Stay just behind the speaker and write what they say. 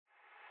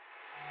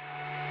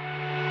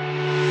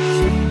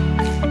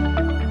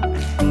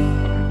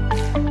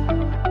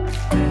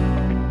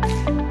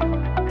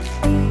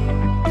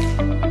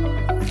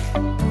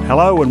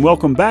Hello and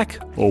welcome back,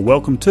 or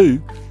welcome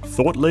to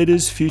Thought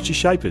Leaders, Future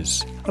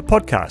Shapers, a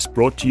podcast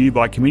brought to you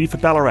by Committee for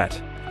Ballarat,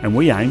 and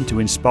we aim to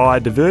inspire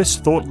diverse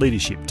thought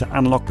leadership to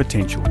unlock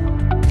potential.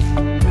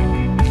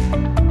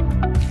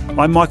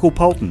 I'm Michael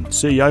Poulton,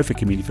 CEO for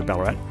Committee for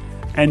Ballarat,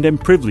 and am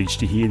privileged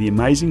to hear the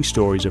amazing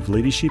stories of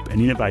leadership and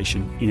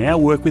innovation in our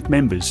work with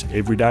members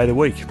every day of the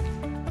week.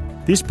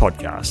 This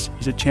podcast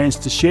is a chance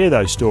to share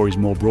those stories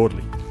more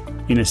broadly,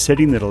 in a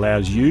setting that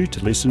allows you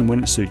to listen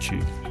when it suits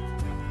you.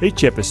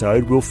 Each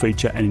episode will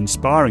feature an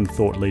inspiring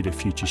thought leader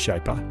future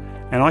shaper,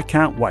 and I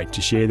can't wait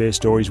to share their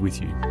stories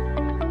with you.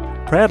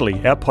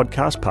 Proudly, our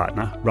podcast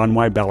partner,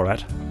 Runway Ballarat,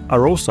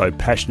 are also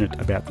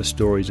passionate about the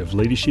stories of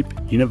leadership,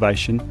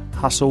 innovation,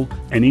 hustle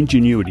and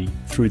ingenuity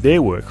through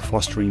their work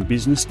fostering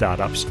business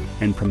startups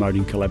and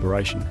promoting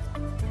collaboration.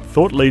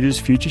 Thought Leaders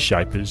Future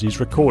Shapers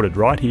is recorded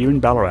right here in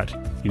Ballarat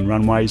in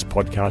Runway's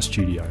podcast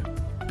studio.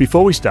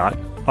 Before we start,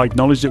 I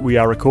acknowledge that we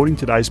are recording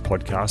today's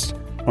podcast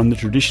on the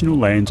traditional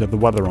lands of the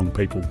Wathaurong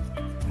people.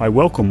 I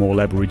welcome all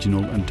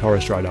Aboriginal and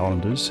Torres Strait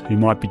Islanders who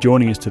might be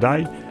joining us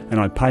today, and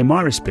I pay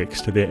my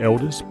respects to their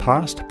elders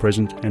past,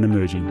 present and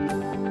emerging.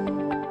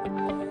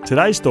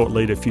 Today's Thought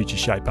Leader Future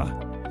Shaper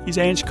is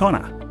Ange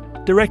Connor,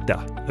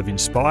 Director of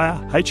Inspire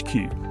HQ.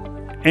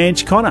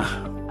 Ange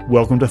Connor,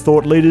 welcome to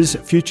Thought Leaders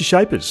Future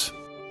Shapers.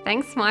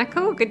 Thanks,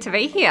 Michael. Good to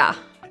be here.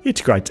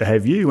 It's great to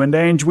have you. And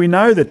Ange, we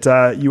know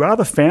that you are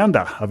the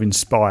founder of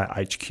Inspire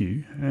HQ,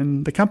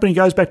 and the company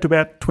goes back to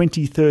about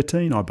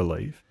 2013, I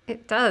believe.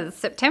 It does.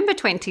 September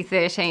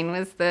 2013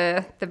 was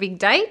the big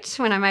date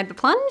when I made the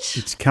plunge.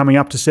 It's coming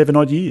up to 7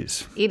 odd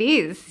years. It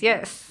is,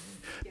 yes.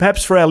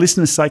 Perhaps for our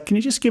listeners' sake, can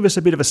you just give us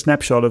a bit of a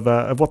snapshot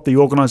of what the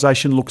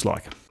organisation looks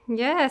like?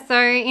 Yeah,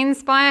 so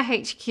Inspire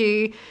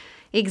HQ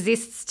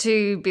exists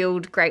to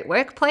build great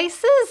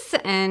workplaces,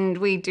 and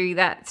we do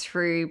that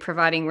through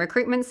providing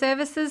recruitment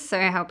services, so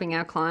helping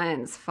our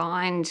clients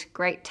find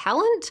great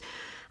talent,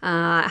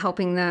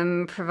 helping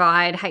them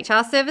provide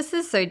HR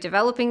services, so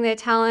developing their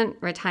talent,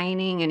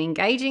 retaining and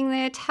engaging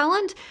their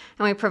talent,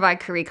 and we provide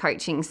career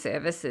coaching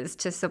services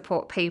to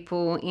support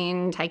people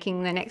in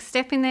taking the next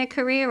step in their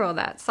career or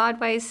that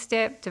sideways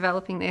step,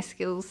 developing their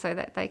skills so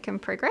that they can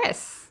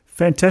progress.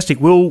 Fantastic.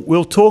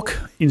 We'll talk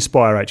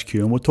Inspire HQ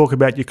and we'll talk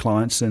about your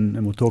clients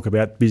and we'll talk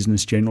about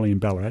business generally in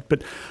Ballarat.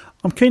 But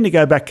I'm keen to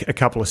go back a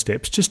couple of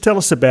steps. Just tell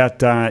us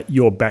about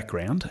your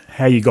background,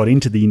 how you got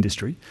into the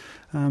industry,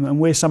 and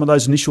where some of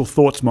those initial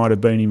thoughts might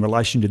have been in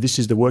relation to this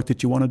is the work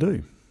that you want to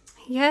do.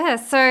 Yeah,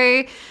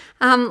 so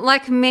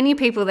like many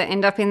people that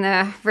end up in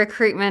the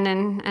recruitment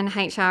and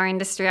HR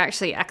industry, I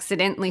actually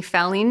accidentally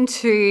fell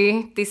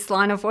into this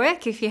line of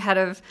work. If you had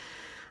have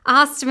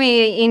asked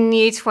me in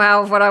year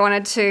 12 what I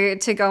wanted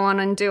to go on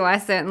and do, I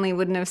certainly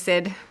wouldn't have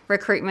said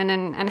recruitment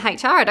and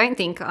HR. I don't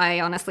think I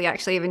honestly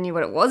actually even knew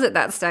what it was at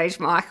that stage,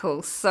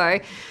 Michael. So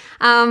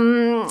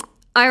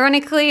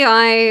ironically,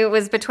 I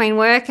was between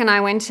work and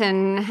I went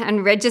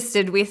and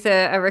registered with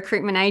a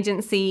recruitment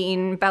agency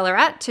in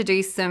Ballarat to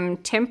do some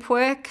temp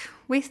work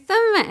with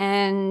them,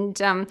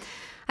 and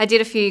I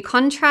did a few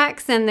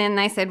contracts, and then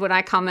they said would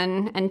I come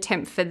and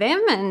temp for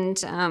them,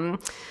 and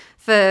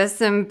for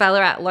some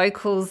Ballarat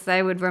locals,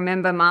 they would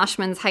remember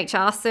Marshman's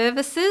HR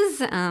services.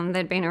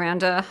 They'd been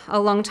around a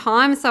long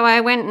time. So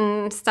I went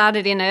and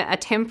started in a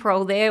temp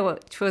role there,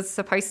 which was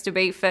supposed to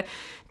be for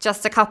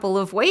just a couple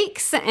of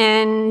weeks.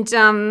 And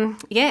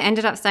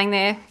ended up staying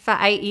there for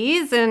 8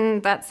 years.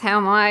 And that's how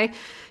my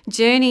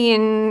journey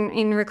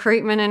in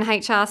recruitment and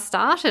HR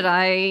started.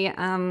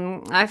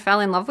 I fell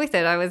in love with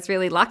it. I was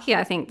really lucky.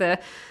 I think the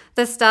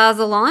stars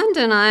aligned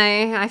and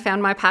I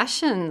found my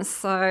passion.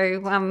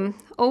 So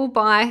all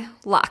by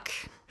luck.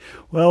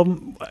 Well,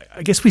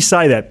 I guess we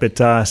say that,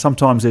 but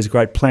sometimes there's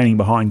great planning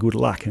behind good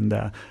luck,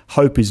 and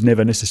hope is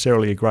never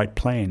necessarily a great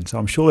plan. So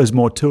I'm sure there's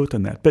more to it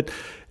than that. But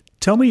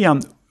tell me,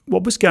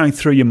 what was going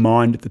through your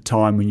mind at the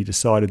time when you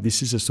decided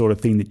this is the sort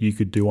of thing that you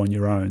could do on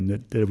your own,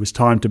 that it was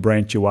time to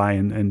branch away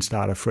and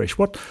start afresh?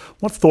 What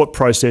thought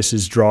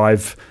processes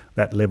drive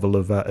that level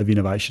of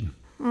innovation?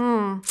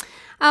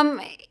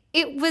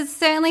 It was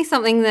certainly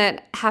something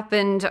that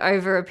happened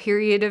over a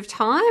period of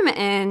time,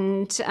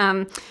 and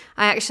I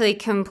actually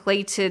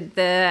completed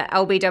the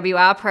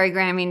LBWR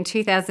program in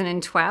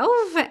 2012,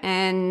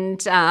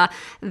 and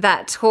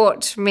that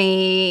taught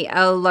me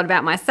a lot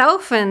about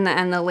myself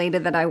and the leader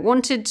that I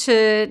wanted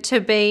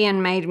to be,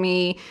 and made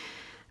me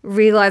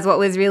realise what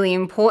was really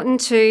important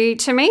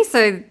to me.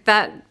 So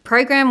that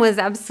program was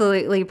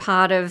absolutely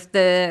part of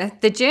the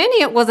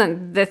journey. It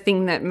wasn't the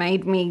thing that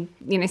made me,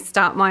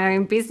 start my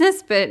own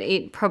business, but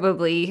it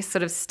probably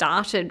sort of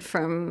started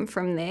from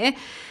there.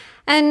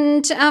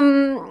 And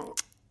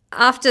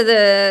after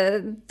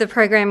the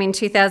program in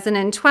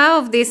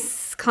 2012,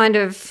 this kind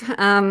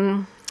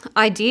of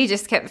idea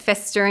just kept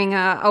festering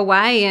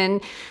away,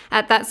 and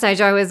at that stage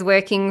I was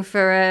working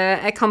for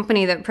a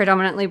company that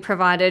predominantly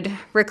provided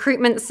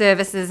recruitment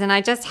services, and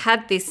I just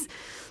had this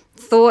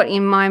thought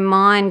in my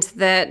mind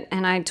that,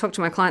 and I talk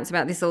to my clients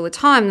about this all the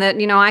time, that,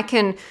 I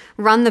can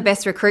run the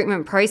best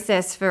recruitment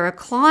process for a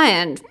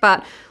client,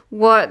 but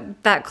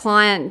what that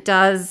client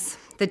does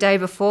the day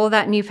before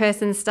that new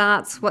person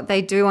starts, what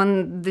they do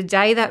on the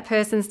day that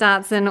person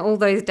starts, and all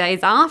those days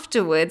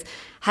afterwards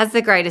has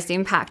the greatest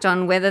impact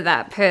on whether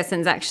that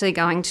person's actually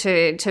going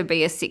to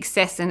be a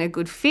success and a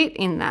good fit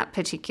in that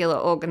particular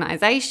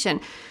organisation.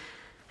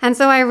 And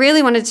so I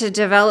really wanted to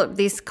develop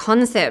this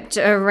concept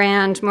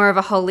around more of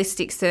a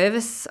holistic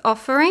service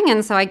offering.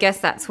 And so I guess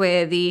that's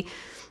where the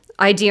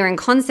idea and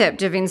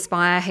concept of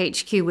Inspire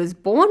HQ was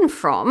born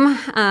from.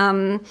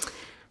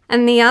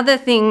 And the other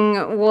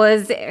thing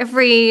was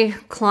every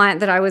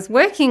client that I was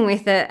working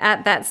with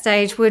at that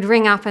stage would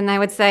ring up and they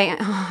would say,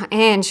 "Oh,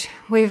 Ange,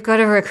 we've got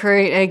to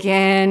recruit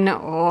again,"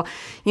 or,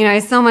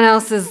 someone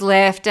else has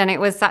left. And it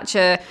was such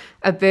a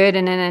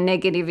burden and a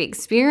negative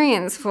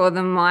experience for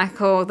them,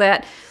 Michael,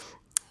 that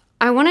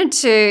I wanted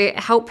to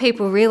help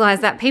people realise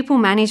that people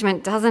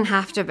management doesn't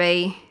have to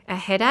be a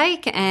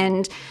headache,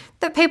 and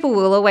that people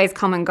will always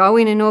come and go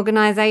in an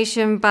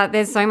organisation, but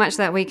there's so much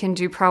that we can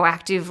do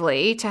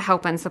proactively to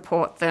help and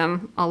support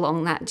them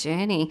along that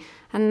journey.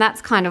 And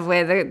that's kind of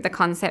where the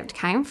concept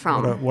came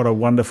from. What a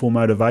wonderful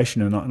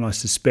motivation. And I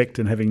suspect,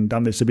 and having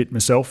done this a bit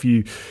myself,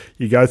 you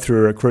go through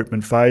a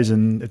recruitment phase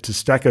and it's a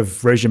stack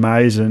of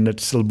resumes and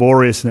it's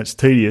laborious and it's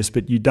tedious,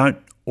 but you don't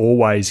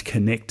always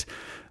connect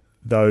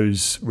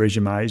those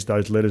resumes,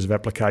 those letters of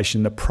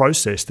application, the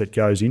process that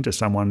goes into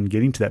someone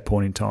getting to that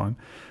point in time.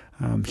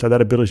 So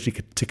that ability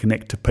to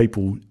connect to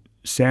people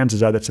sounds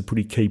as though that's a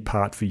pretty key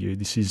part for you.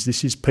 This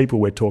is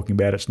people we're talking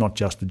about. It's not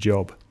just a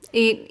job.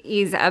 It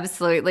is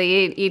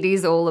absolutely. It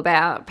is all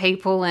about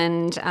people,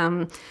 and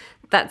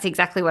that's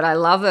exactly what I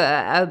love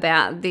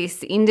about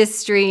this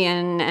industry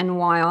and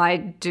why I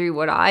do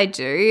what I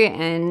do.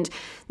 And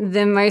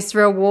the most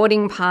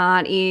rewarding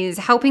part is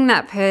helping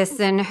that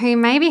person who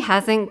maybe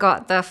hasn't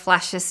got the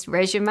flashiest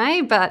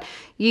resume, but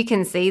you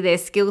can see their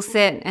skill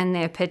set and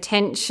their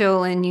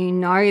potential, and you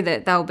know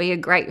that they'll be a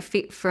great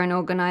fit for an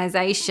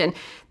organisation.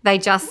 They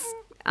just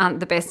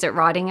aren't the best at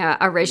writing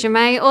a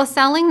resume or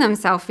selling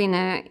themselves in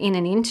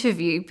an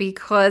interview,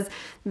 because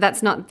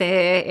that's not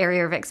their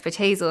area of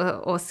expertise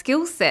or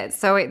skill set.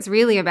 So it's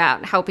really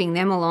about helping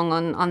them along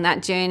on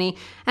that journey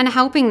and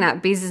helping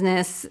that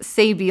business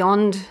see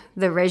beyond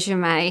the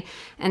resume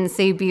and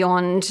see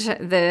beyond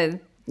the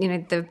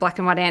black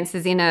and white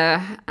answers in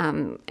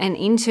an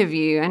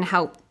interview, and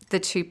help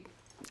the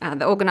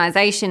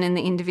organisation and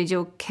the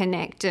individual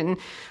connect and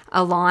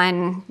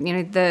align,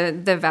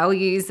 the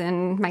values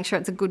and make sure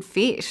it's a good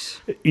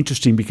fit.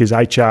 Interesting, because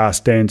HR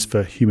stands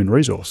for human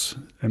resource,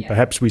 and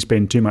perhaps we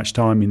spend too much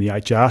time in the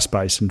HR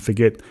space and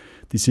forget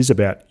this is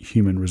about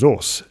human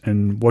resource,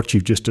 and what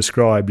you've just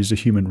described is a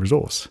human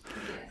resource,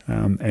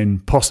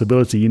 and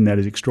possibility in that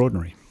is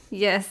extraordinary.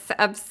 Yes,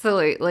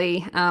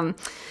 absolutely.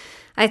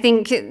 I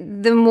think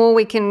the more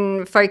we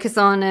can focus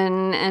on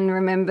and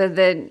remember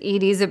that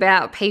it is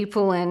about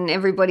people and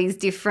everybody's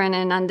different,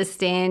 and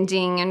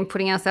understanding and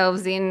putting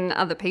ourselves in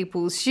other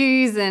people's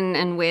shoes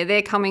and where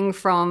they're coming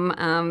from,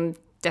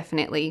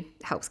 definitely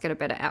helps get a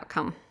better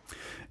outcome.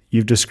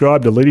 You've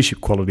described a leadership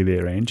quality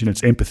there, Ange, and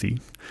it's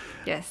empathy.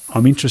 Yes.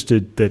 I'm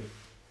interested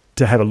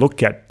to have a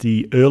look at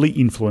the early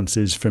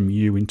influences from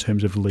you in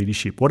terms of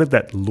leadership. What did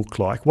that look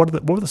like? What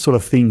are the sort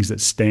of things that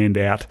stand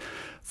out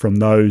from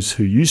those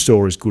who you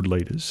saw as good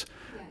leaders?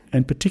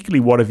 And particularly,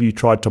 what have you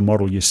tried to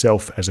model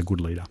yourself as a good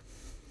leader?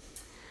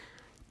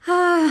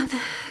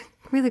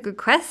 Really good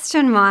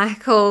question,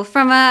 Michael.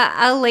 From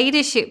a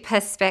leadership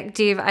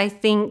perspective, I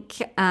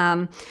think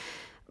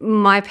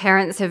my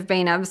parents have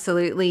been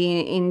absolutely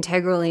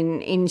integral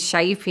in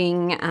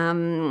shaping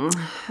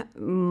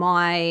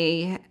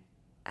my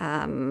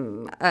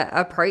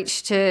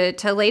approach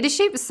to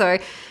leadership. So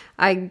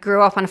I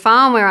grew up on a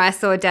farm where I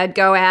saw Dad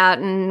go out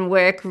and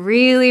work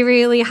really,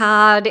 really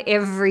hard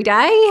every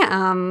day,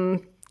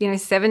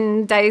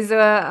 7 days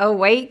a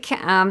week.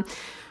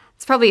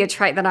 It's probably a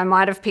trait that I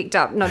might have picked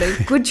up, not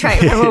a good trait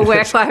from a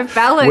work-life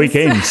balance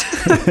Weekends.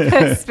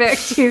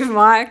 perspective,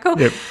 Michael.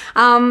 Yep.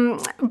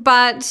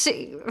 But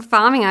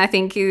farming, I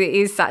think,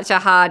 is such a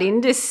hard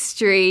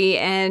industry,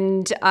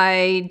 and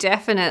I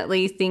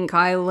definitely think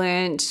I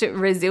learnt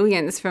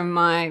resilience from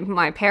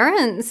my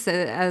parents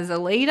as a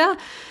leader.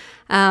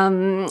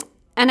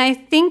 And I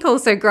think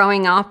also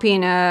growing up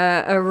in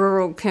a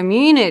rural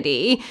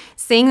community,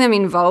 seeing them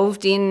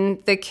involved in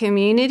the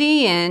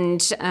community,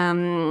 and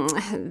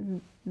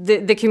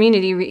the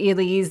community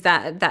really is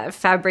that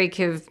fabric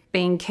of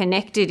being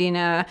connected in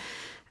a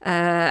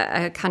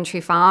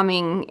country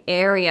farming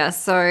area.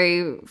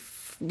 So,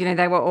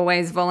 they were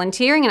always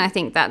volunteering, and I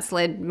think that's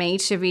led me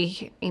to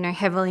be,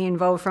 heavily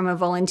involved from a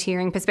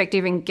volunteering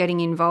perspective and getting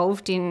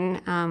involved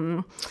in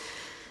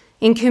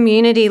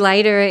community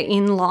later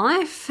in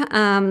life.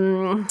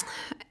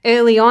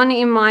 Early on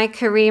in my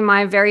career,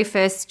 my very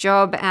first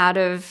job out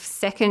of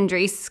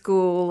secondary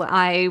school,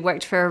 I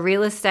worked for a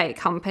real estate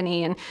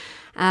company, and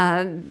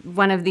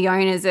one of the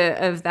owners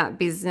of that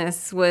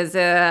business was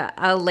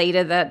a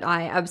leader that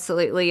I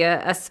absolutely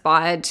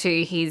aspired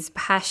to. His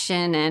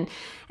passion and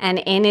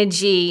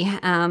energy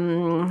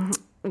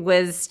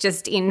was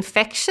just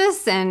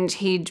infectious, and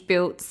he'd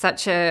built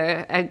such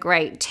a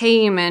great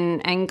team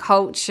and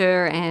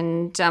culture,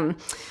 and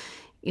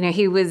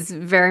he was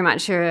very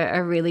much a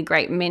really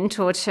great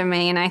mentor to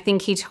me, and I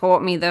think he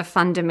taught me the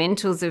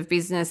fundamentals of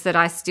business that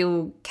I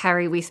still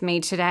carry with me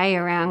today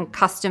around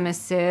customer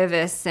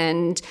service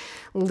and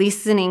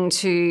listening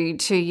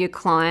to your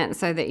clients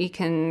so that you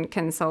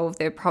can solve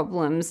their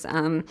problems.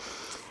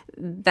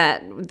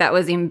 That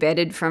was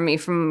embedded from me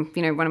from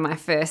one of my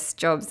first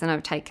jobs, and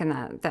I've taken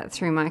that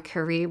through my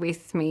career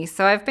with me.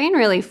 So I've been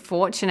really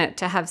fortunate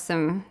to have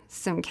some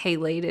key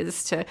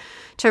leaders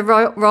to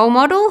role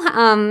model.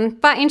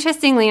 But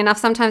interestingly enough,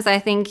 sometimes I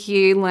think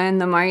you learn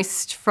the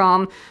most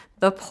from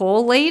the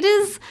poor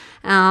leaders.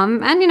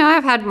 And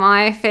I've had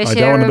my fair share. I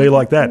don't want to be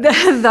like that.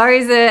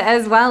 Those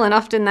as well, and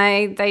often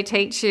they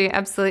teach you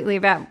absolutely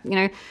about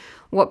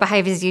what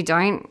behaviours you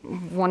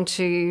don't want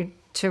to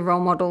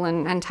role model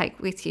and take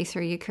with you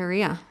through your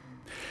career.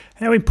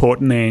 How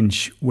important,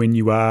 Ange, when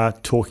you are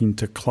talking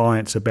to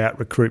clients about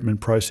recruitment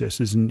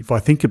processes, and if I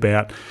think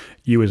about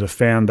you as a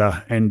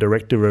founder and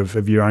director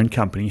of your own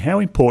company, how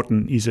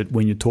important is it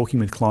when you're talking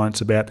with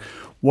clients about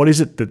what is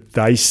it that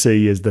they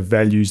see as the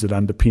values that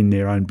underpin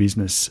their own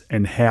business,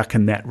 and how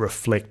can that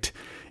reflect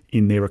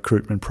in their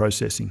recruitment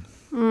processing?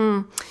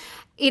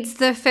 It's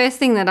the first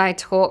thing that I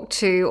talk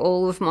to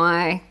all of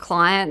my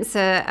clients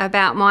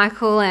about,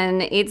 Michael,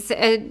 and it's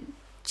a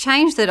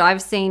change that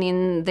I've seen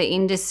in the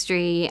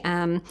industry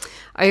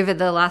over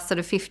the last sort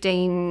of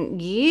 15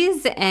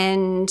 years.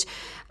 And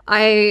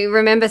I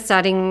remember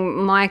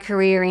starting my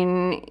career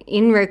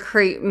in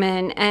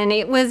recruitment, and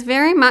it was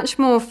very much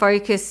more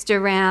focused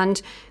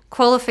around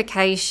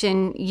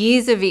qualification,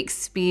 years of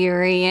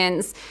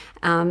experience,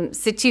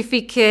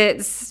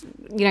 certificates,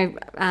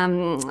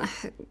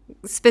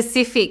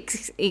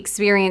 specific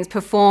experience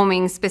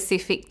performing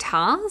specific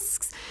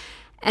tasks.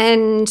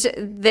 And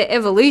the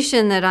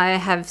evolution that I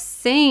have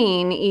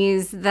seen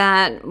is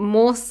that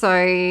more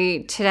so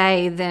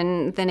today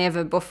than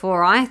ever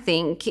before, I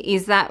think,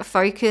 is that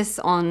focus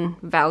on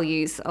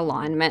values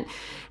alignment.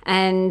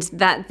 And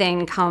that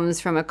then comes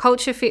from a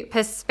culture fit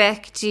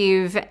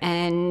perspective,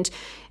 and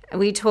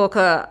we talk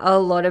a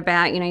lot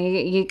about,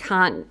 you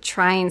can't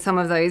train some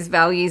of those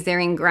values. They're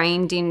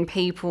ingrained in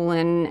people,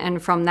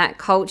 and from that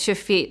culture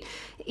fit,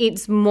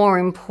 it's more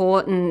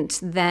important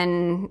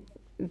than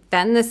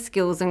the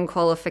skills and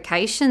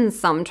qualifications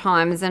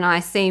sometimes. And I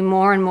see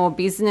more and more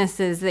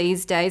businesses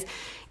these days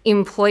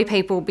employ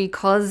people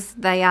because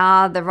they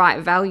are the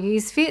right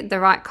values fit, the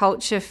right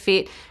culture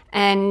fit,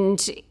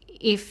 and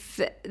if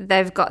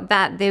they've got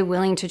that, they're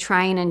willing to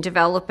train and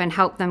develop and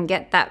help them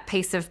get that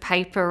piece of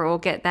paper or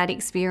get that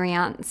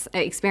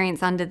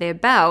experience under their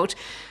belt.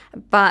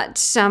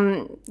 But,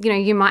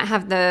 you might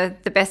have the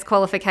best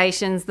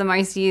qualifications, the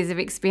most years of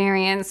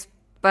experience,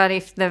 but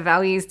if the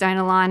values don't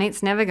align,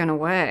 it's never going to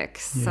work.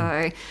 Yeah.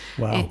 So,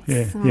 wow,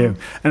 yeah.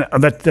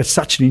 And that's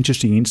such an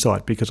interesting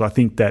insight, because I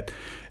think that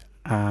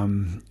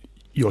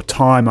your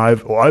time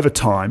over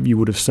time, you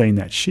would have seen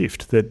that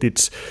shift, that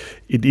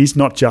it is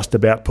not just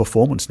about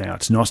performance now.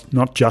 It's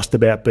not just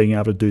about being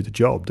able to do the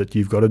job, that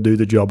you've got to do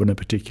the job in a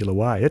particular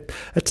way.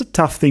 It's a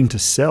tough thing to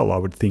sell, I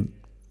would think,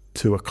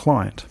 to a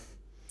client.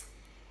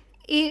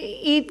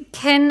 It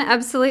can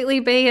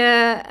absolutely be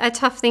a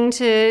tough thing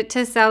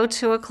to sell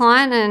to a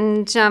client,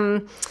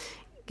 and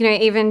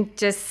even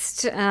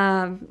just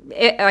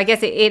I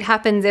guess it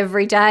happens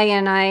every day.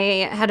 And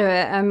I had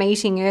a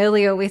meeting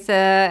earlier with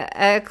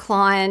a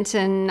client,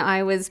 and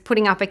I was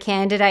putting up a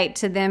candidate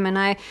to them, and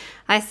I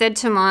said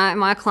to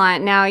my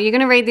client, now you're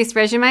going to read this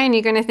resume and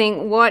you're going to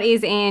think, what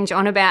is Ange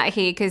on about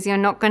here? Because you're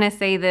not going to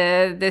see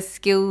the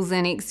skills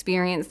and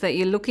experience that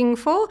you're looking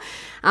for.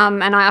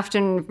 And I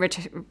often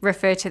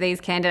refer to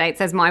these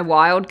candidates as my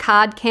wild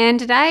card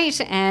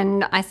candidate.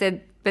 And I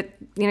said, but,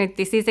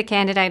 this is a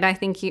candidate I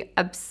think you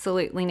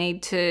absolutely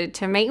need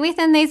to meet with,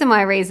 and these are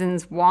my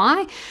reasons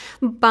why.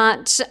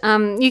 But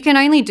you can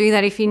only do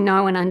that if you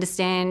know and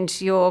understand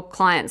your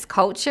client's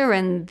culture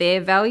and their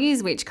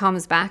values, which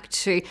comes back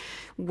to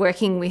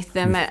working with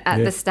them at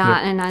the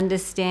start and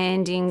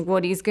understanding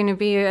what is going to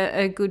be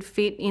a good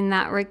fit in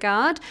that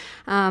regard.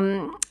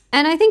 And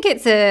I think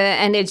it's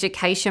an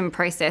education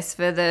process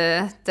for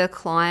the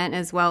client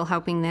as well,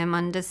 helping them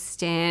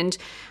understand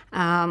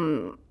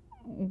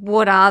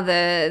what are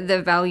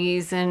the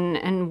values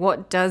and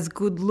what does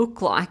good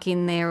look like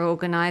in their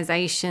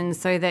organisation,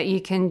 so that you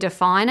can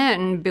define it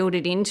and build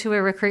it into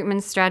a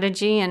recruitment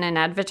strategy and an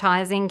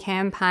advertising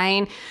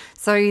campaign,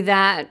 so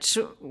that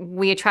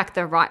we attract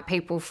the right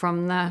people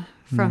from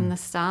the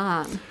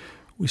start.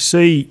 We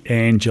see,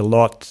 Ange, a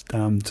lot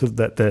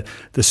that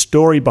the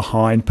story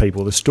behind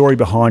people, the story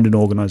behind an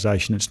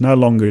organisation, it's no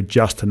longer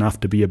just enough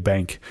to be a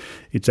bank.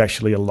 It's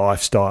actually a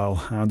lifestyle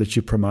that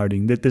you're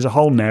promoting. There's a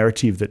whole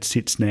narrative that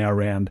sits now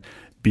around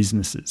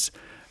businesses.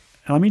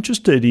 And I'm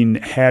interested in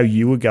how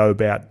you would go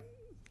about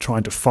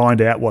trying to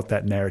find out what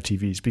that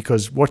narrative is,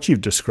 because what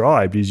you've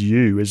described is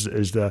you as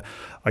the,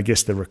 I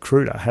guess, the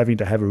recruiter having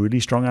to have a really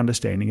strong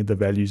understanding of the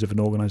values of an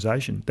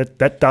organisation.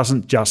 That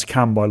doesn't just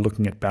come by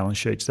looking at balance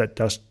sheets. That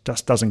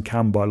just doesn't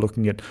come by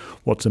looking at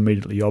what's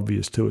immediately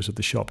obvious to us at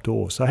the shop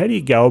door. So how do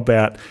you go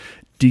about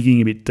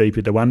digging a bit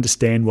deeper to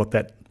understand what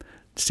that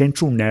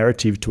central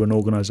narrative to an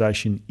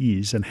organisation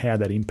is and how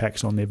that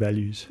impacts on their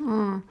values?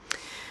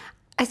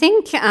 I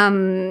think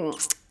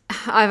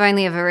I've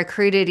only ever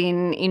recruited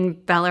in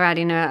Ballarat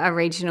in a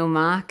regional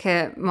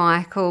market,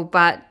 Michael,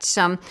 but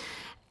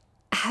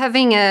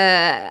having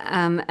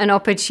an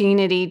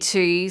opportunity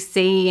to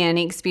see and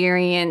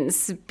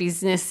experience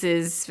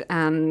businesses,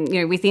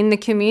 within the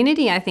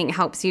community, I think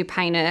helps you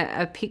paint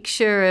a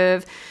picture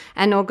of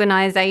an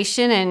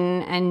organisation,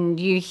 and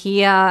you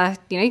hear,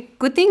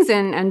 good things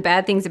and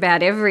bad things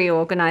about every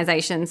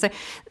organisation. So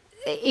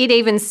it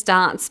even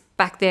starts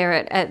back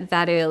there at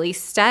that early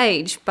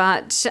stage,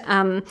 but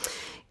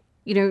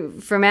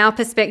from our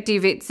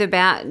perspective, it's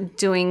about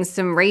doing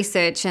some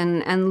research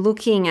and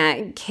looking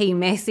at key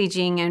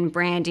messaging and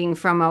branding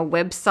from a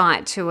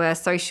website to a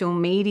social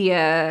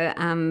media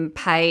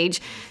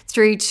page,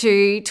 through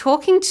to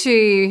talking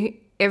to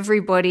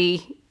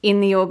everybody in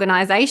the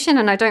organisation.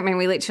 And I don't mean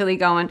we literally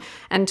go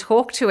and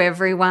talk to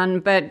everyone,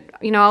 but,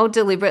 I'll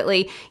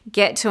deliberately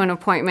get to an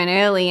appointment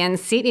early and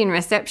sit in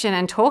reception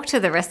and talk to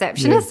the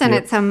receptionist. And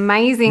it's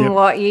amazing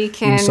what you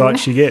can...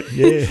 insights you get,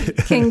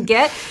 can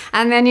get.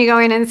 And then you go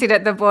in and sit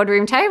at the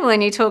boardroom table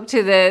and you talk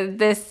to the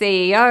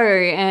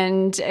CEO.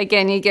 And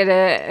again, you get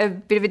a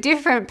bit of a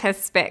different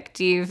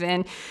perspective.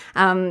 And,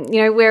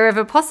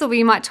 wherever possible,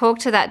 you might talk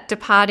to that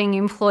departing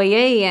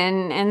employee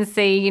and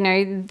see,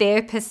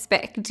 their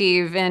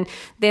perspective, and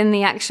then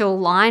the actual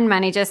line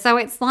manager. So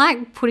it's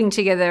like putting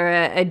together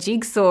a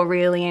jigsaw,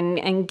 really, and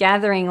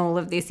gathering all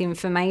of this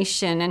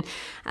information. And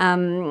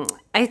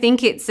I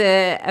think it's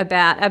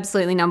about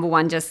absolutely, number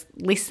one, just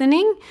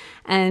listening.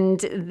 And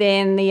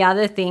then the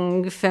other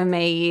thing for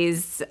me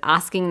is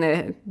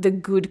asking the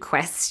good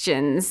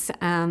questions,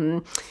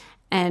 and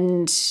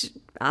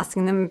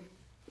asking them,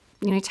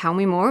 tell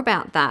me more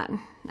about that.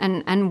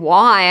 And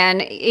why,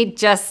 and it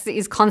just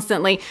is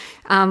constantly,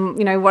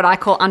 what I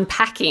call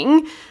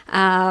unpacking,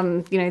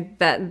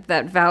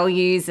 that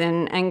values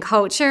and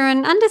culture,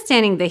 and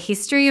understanding the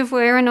history of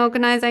where an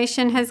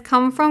organisation has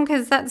come from,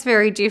 because that's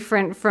very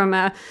different from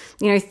a,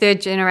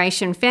 third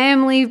generation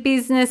family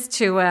business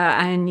to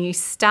a new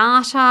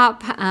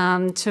startup,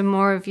 to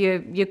more of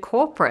your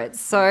corporates.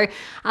 So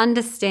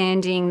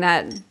understanding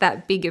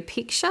that bigger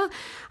picture.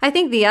 I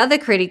think the other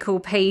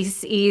critical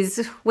piece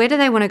is, where do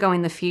they want to go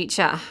in the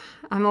future?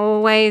 I'm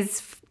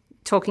always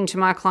talking to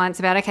my clients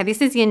about, okay,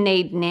 this is your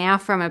need now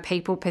from a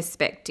people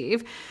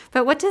perspective,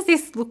 but what does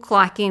this look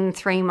like in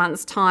 3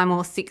 months' time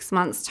or 6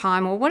 months'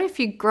 time? Or what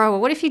if you grow? Or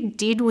what if you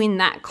did win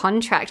that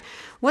contract?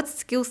 What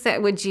skill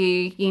set would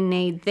you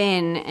need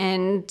then?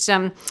 And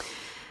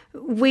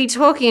we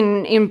talk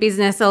in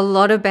business a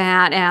lot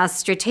about our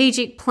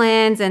strategic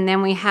plans, and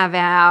then we have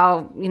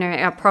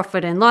our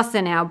profit and loss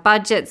and our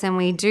budgets, and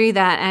we do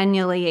that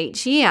annually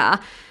each year.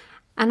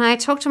 And I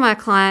talk to my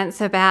clients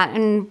about,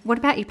 and what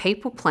about your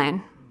people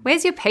plan?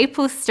 Where's your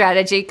people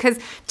strategy? Because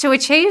to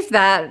achieve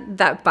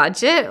that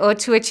budget, or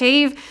to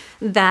achieve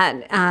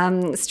that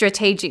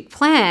strategic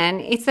plan,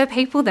 it's the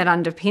people that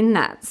underpin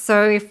that.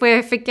 So if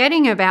we're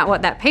forgetting about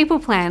what that people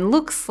plan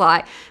looks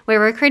like,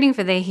 we're recruiting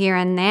for the here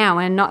and now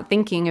and not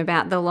thinking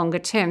about the longer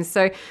term.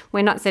 So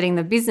we're not setting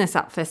the business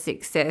up for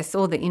success,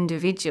 or the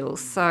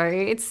individuals. So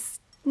it's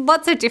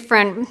lots of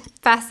different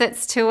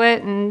facets to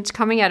it, and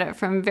coming at it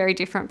from very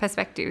different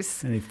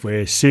perspectives. And if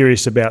we're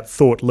serious about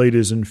thought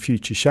leaders and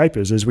future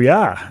shapers, as we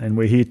are, and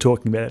we're here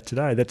talking about it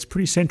today, that's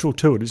pretty central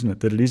to it, isn't it?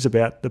 That it is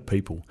about the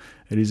people.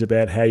 It is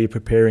about how you're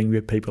preparing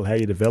your people, how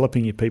you're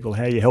developing your people,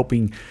 how you're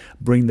helping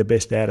bring the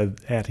best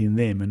out in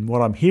them. And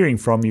what I'm hearing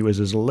from you is,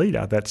 as a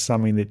leader, that's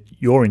something that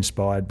you're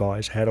inspired by,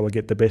 is how do I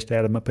get the best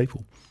out of my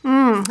people?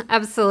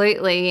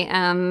 Absolutely.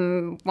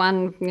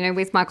 One,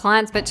 with my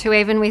clients, but two,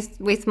 even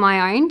with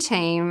my own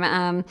team.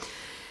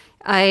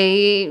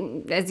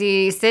 I, as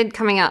you said,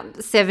 coming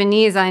up 7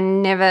 years, I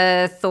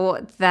never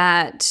thought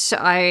that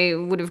I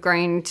would have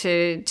grown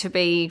to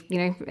be,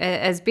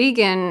 as big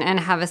and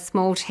have a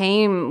small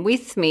team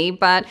with me.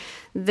 But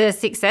the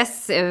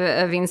success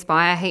of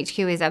Inspire HQ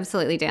is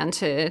absolutely down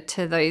to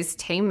those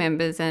team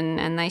members,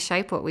 and they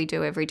shape what we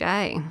do every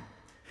day.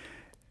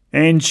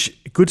 Ange,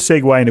 good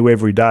segue into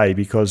every day,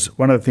 because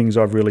one of the things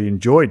I've really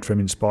enjoyed from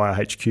Inspire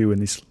HQ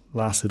in this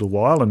last little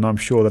while, and I'm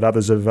sure that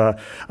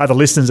other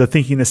listeners are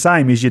thinking the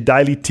same, is your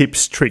daily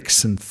tips,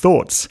 tricks and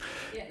thoughts.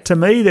 Yes. To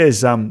me,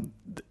 there's a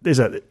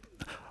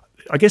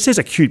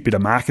cute bit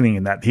of marketing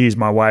in that. Here's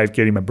my way of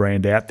getting my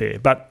brand out there.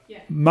 But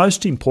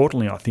most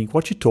importantly, I think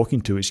what you're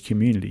talking to is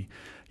community.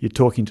 You're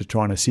talking to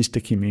try and assist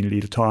the community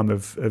at a time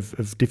of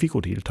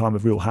difficulty, at a time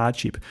of real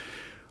hardship.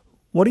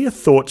 What are your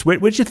thoughts?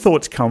 Where's your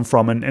thoughts come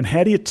from, and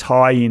how do you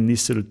tie in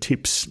this sort of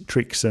tips,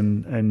 tricks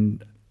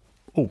and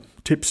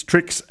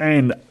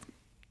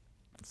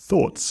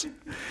thoughts,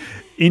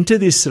 into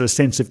this sort of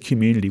sense of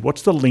community.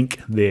 What's the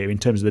link there in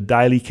terms of the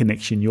daily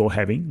connection you're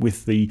having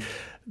with the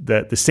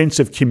sense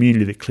of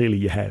community that clearly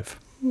you have?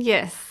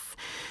 Yes.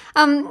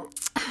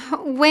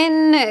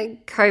 When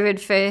COVID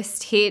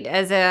first hit,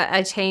 as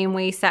a team,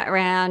 we sat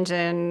around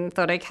and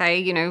thought,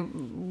 okay,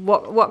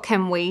 what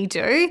can we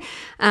do?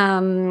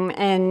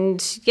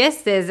 And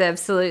yes, there's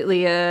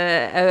absolutely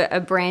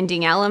a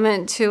branding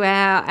element to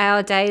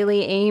our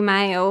daily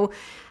email.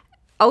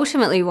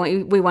 Ultimately,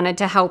 we wanted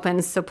to help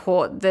and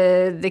support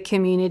the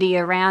community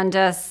around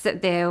us.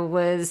 There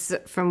was,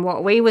 from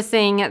what we were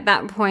seeing at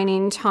that point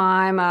in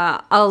time,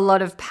 a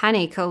lot of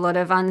panic, a lot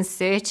of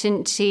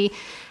uncertainty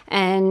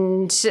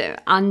and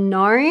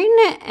unknown.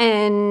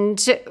 And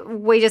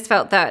we just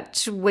felt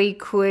that we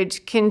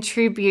could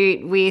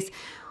contribute with,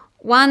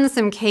 one,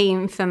 some key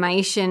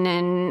information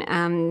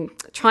and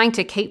trying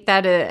to keep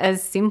that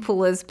as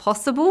simple as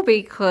possible,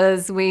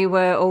 because we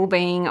were all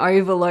being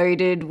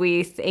overloaded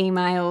with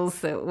emails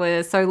that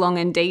were so long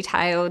and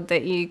detailed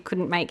that you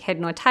couldn't make head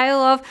nor tail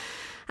of.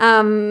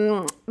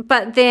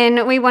 But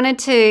then we wanted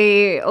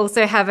to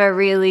also have a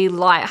really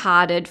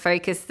light-hearted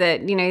focus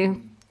that,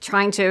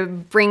 trying to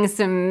bring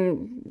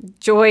some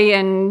joy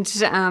and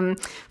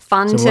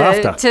fun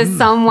to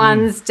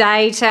someone's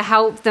day to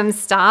help them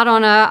start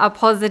on a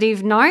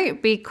positive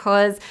note,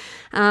 because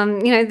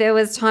there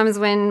was times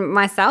when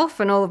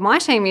myself and all of my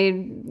team,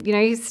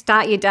 you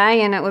start your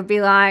day and it would be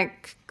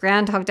like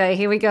Groundhog Day,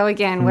 here we go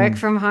again, work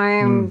from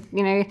home,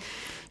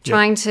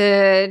 trying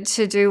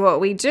to do what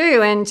we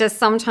do, and just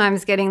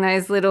sometimes getting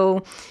those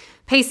little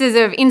pieces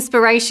of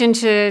inspiration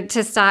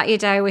to start your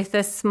day with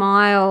a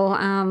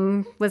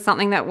smile was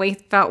something that we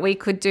felt we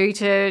could do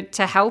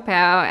to help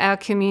our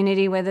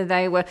community, whether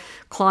they were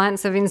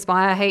clients of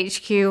Inspire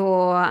HQ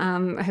or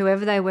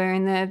whoever they were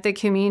in the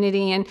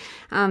community. And,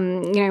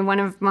 one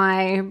of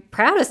my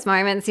proudest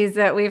moments is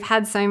that we've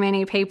had so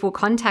many people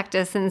contact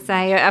us and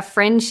say, a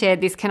friend shared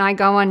this, can I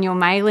go on your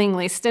mailing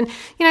list? And,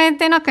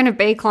 they're not going to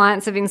be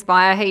clients of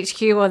Inspire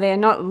HQ or they're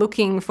not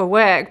looking for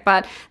work,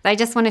 but they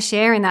just want to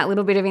share in that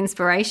little bit of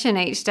inspiration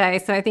each day.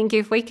 So I think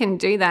if we can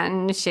do that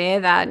and share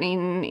that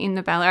in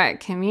the Ballarat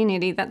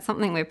community, that's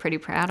something we're pretty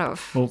proud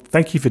of. Well,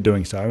 thank you for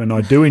doing so, and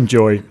I do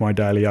enjoy my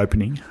daily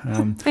opening.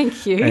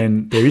 Thank you.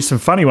 And there is some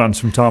funny ones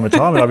from time to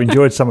time, and I've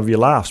enjoyed some of your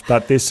laughs,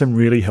 but there's some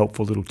really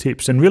helpful little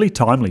tips and really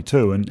timely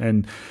too.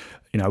 And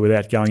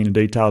without going into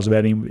details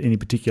about any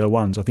particular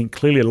ones, I think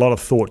clearly a lot of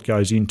thought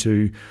goes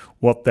into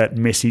what that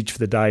message for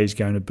the day is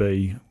going to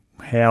be,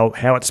 how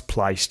it's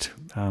placed,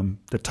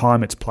 the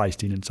time it's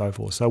placed in and so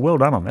forth. So well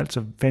done on that. It's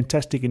a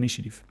fantastic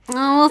initiative. Oh,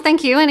 well,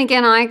 thank you. And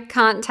again, I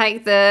can't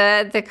take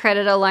the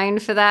credit alone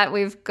for that.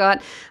 We've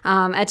got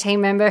a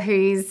team member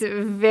who's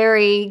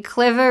very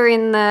clever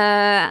in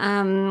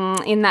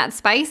that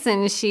space,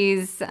 and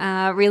she's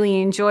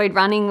really enjoyed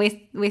running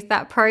with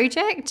that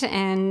project.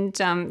 And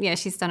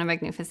she's done a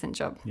magnificent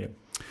job. Yeah.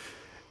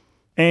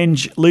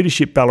 Ange,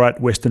 Leadership Ballarat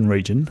Western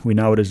Region, we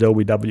know it as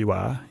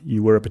LBWR.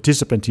 You were a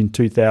participant in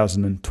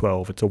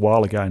 2012. It's a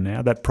while ago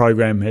now. That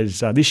program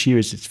has, this year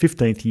is its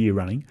 15th year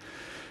running.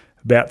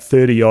 About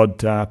 30-odd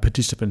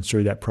participants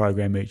through that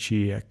program each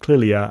year.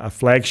 Clearly a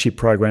flagship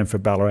program for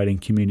Ballarat in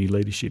community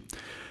leadership.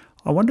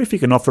 I wonder if you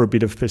can offer a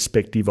bit of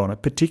perspective on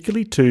it,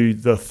 particularly to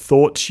the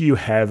thoughts you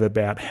have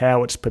about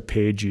how it's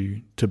prepared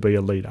you to be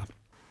a leader.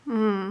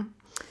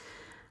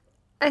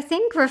 I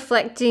think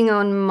reflecting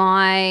on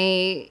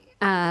my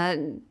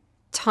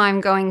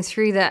time going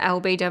through the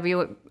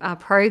LBW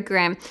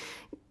program,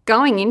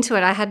 going into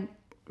it, I had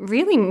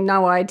really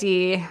no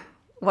idea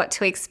what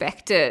to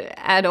expect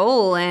at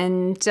all.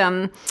 And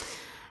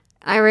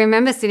I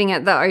remember sitting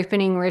at the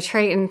opening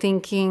retreat and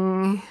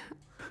thinking,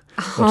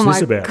 what's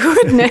this about?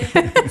 Goodness.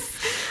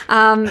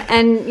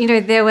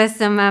 And, there were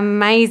some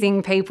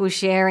amazing people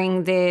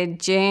sharing their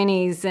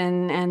journeys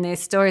and their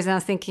stories. And I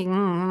was thinking,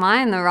 am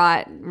I in the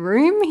right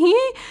room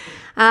here?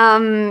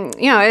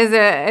 It was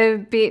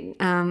a bit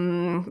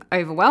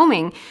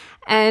overwhelming.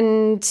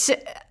 And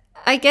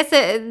I guess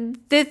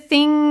the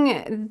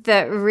thing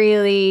that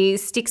really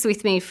sticks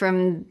with me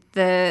from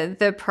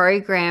the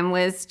program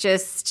was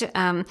just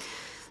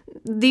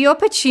the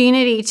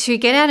opportunity to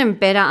get out and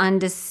better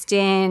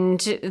understand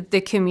the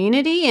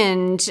community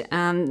and,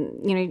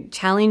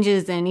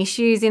 challenges and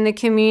issues in the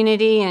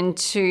community, and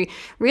to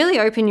really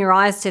open your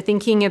eyes to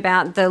thinking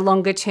about the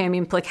longer term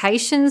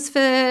implications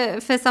for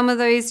some of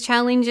those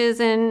challenges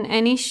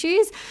and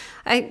issues.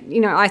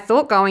 I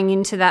thought going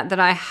into that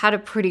I had a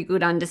pretty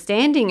good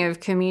understanding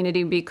of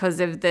community because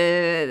of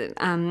the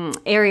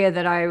area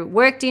that I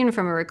worked in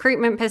from a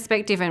recruitment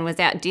perspective and was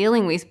out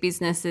dealing with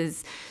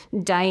businesses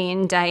day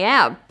in, day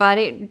out. But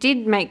it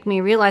did make me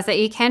realise that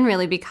you can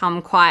really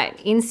become quite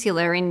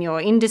insular in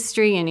your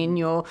industry and in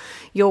your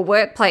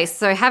workplace.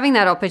 So having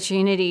that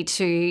opportunity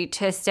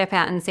to step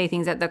out and see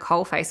things at the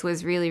coalface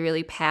was really,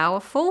 really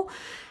powerful.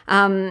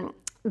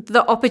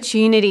 the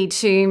opportunity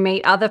to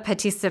meet other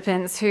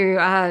participants who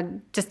are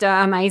just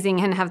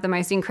amazing and have the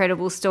most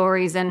incredible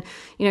stories, and,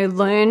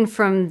 learn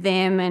from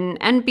them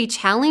and be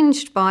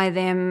challenged by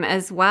them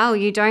as well.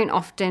 You don't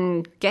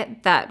often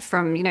get that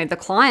from, the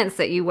clients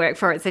that you work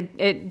for. It's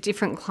a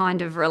different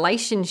kind of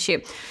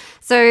relationship.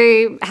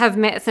 So have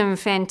met some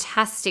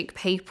fantastic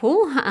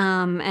people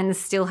and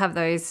still have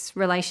those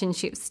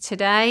relationships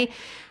today.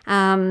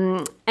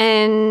 And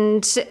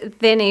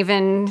then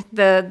even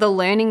the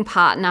learning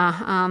partner,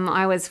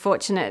 I was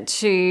fortunate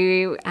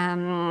to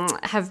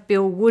have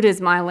Bill Wood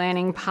as my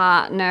learning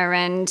partner,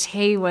 and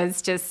he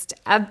was just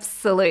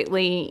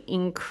absolutely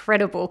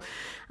incredible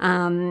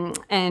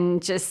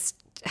and just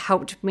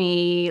helped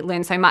me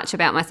learn so much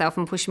about myself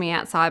and push me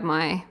outside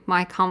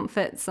my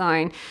comfort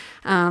zone.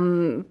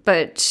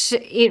 But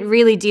it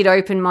really did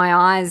open my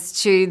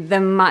eyes to the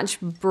much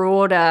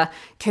broader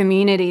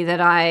community that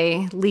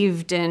I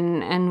lived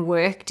and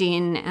worked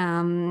in,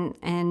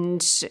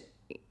 and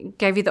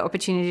gave you the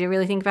opportunity to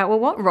really think about, well,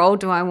 what role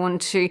do I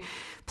want to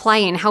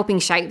play in helping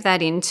shape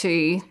that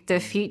into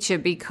the future?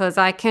 Because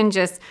I can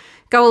just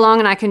go along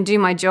and I can do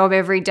my job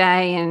every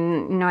day,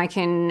 and, I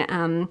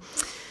can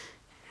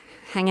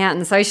hang out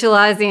and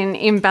socialise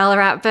in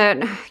Ballarat,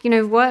 but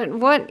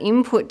what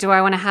input do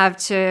I want to have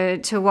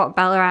to what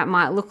Ballarat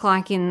might look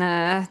like in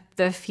the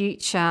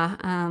future?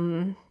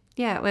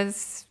 It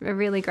was a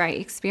really great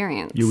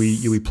experience.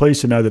 You'll be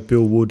pleased to know that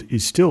Bill Wood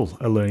is still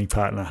a learning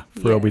partner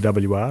for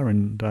LBWR,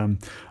 and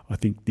I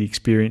think the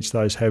experience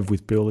those have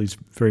with Bill is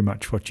very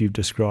much what you've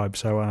described.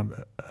 So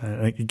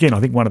again, I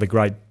think one of the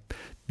great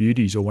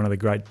beauties or one of the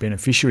great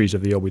beneficiaries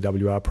of the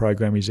LBWR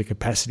program is the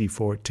capacity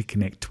for it to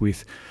connect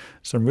with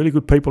some really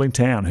good people in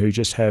town who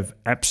just have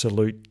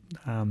absolute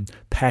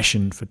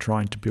passion for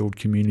trying to build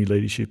community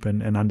leadership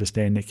and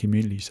understand their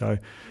community. So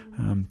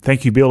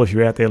thank you, Bill, if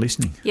you're out there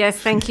listening. Yes,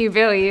 thank you,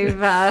 Bill.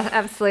 You've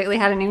absolutely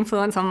had an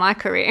influence on my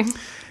career.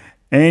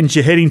 And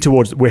we're heading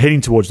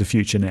towards the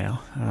future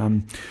now.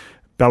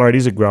 Ballarat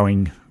is a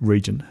growing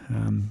region,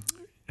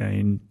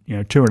 and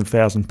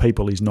 200,000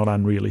 people is not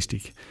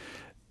unrealistic.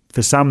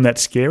 For some,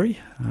 that's scary.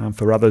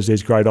 For others,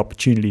 there's great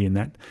opportunity in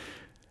that.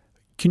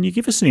 Can you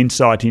give us an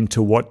insight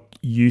into what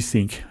you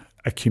think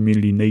a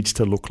community needs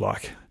to look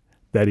like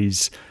that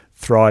is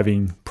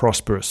thriving,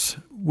 prosperous,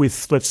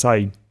 with, let's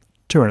say,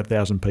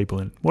 200,000 people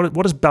in it?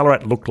 What does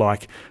Ballarat look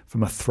like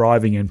from a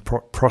thriving and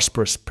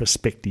prosperous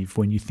perspective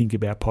when you think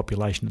about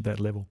population at that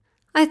level?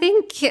 I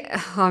think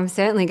I'm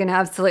certainly going to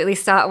absolutely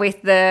start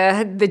with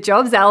the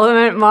jobs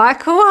element,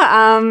 Michael.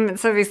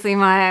 It's obviously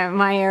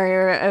my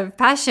area of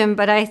passion,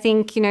 but I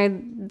think,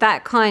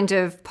 that kind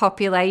of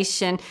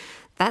population,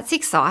 that's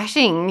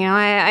exciting.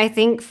 I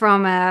think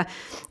from a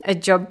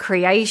job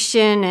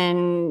creation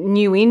and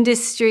new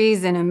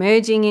industries and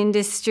emerging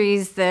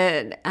industries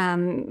that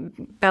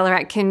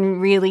Ballarat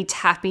can really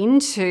tap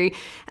into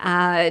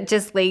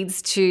just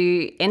leads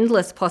to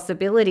endless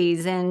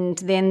possibilities, and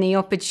then the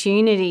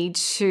opportunity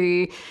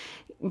to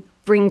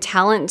bring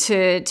talent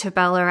to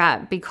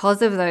Ballarat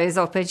because of those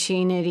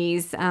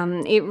opportunities.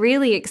 It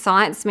really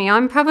excites me.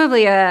 I'm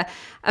probably a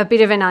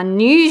bit of an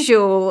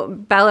unusual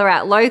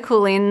Ballarat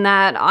local in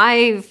that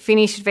I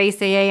finished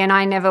VCE and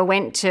I never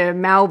went to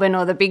Melbourne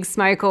or the Big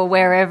Smoke or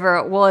wherever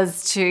it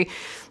was to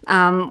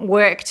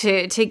work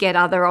to get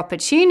other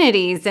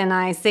opportunities. And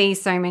I see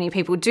so many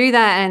people do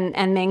that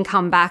and then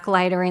come back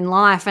later in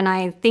life. And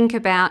I think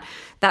about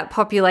that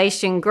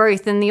population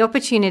growth and the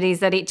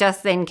opportunities that it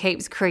just then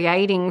keeps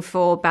creating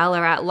for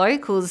Ballarat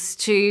locals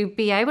to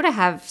be able to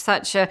have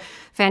such a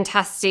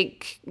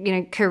fantastic,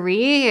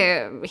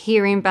 career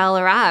here in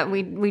Ballarat.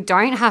 We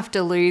don't have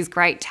to lose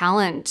great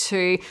talent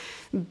to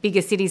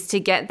bigger cities to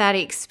get that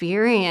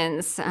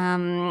experience. So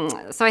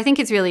I think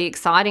it's really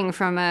exciting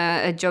from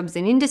a jobs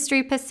and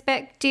industry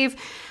perspective.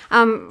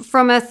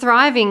 From a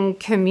thriving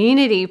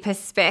community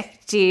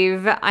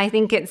perspective, I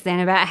think it's then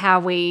about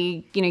how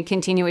we,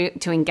 continue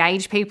to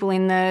engage people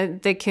in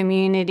the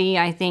community.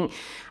 I think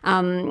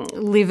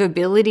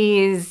livability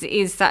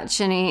is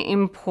such an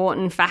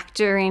important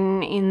factor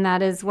in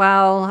that as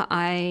well.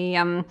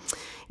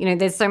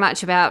 There's so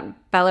much about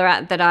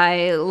Ballarat that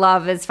I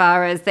love as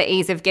far as the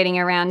ease of getting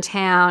around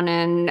town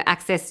and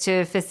access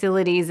to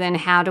facilities, and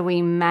how do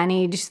we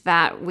manage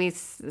that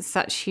with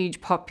such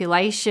huge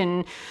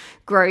population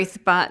growth,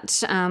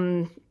 but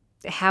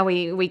how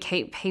we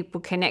keep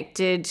people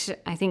connected,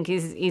 I think,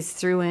 is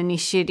through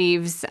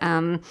initiatives,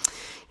 our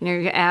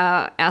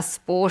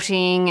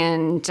sporting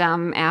and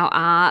our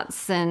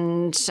arts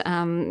and,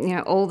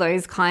 all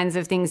those kinds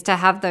of things, to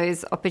have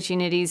those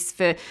opportunities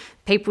for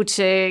people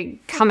to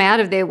come out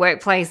of their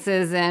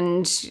workplaces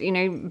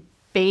and,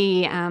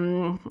 be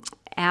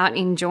out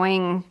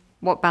enjoying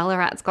what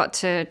Ballarat's got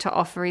to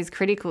offer is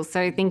critical.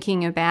 So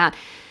thinking about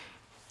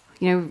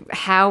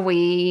how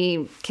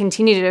we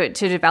continue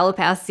to develop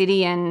our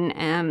city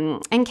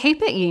and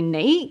keep it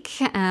unique.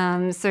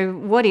 So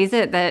what is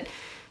it that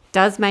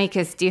does make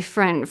us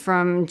different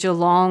from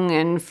Geelong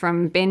and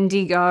from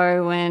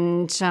Bendigo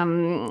and,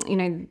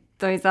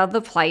 those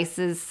other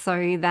places,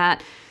 so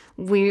that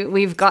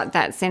we've got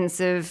that sense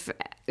of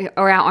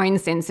our own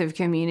sense of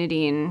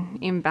community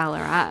in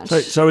Ballarat.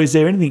 So is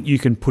there anything you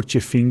can put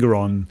your finger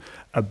on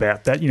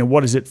about that?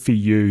 What is it for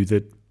you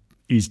that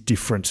is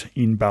different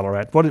in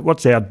Ballarat?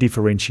 What's our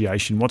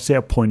differentiation? What's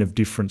our point of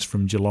difference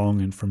from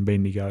Geelong and from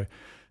Bendigo?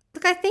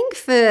 Look, I think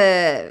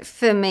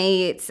for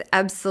me, it's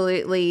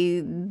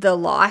absolutely the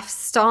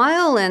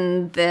lifestyle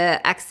and the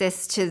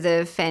access to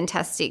the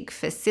fantastic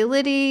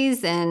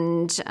facilities,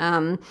 and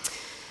I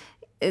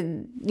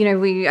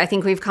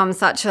think we've come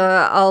such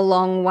a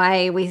long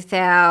way with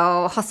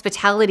our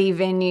hospitality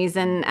venues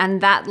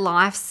and that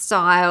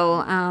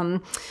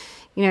lifestyle.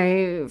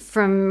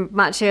 From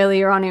much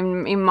earlier on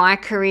in my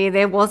career,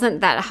 there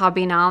wasn't that hub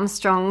in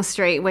Armstrong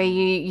Street where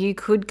you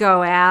could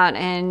go out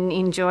and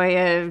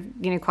enjoy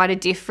quite a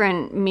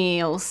different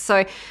meal.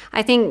 So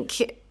I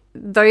think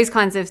those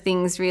kinds of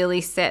things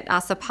really set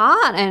us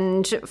apart,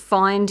 and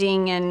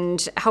finding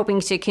and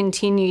helping to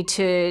continue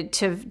to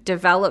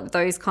develop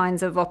those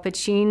kinds of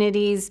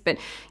opportunities. But,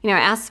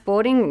 our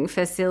sporting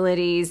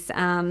facilities,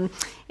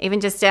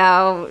 even just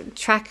our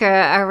track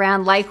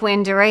around Lake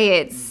Wendouree,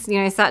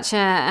 it's, such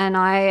an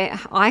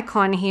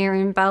icon here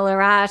in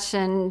Ballarat.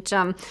 And,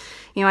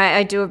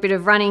 I do a bit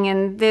of running,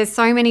 and there's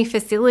so many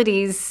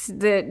facilities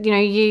that,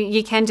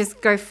 you can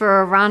just go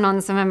for a run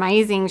on some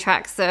amazing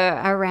tracks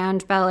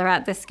around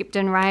Ballarat, the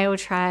Skipton Rail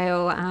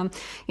Trail.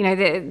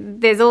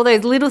 There's all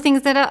those little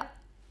things that are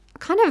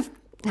kind of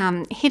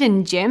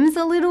hidden gems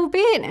a little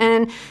bit,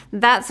 and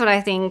that's what I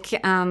think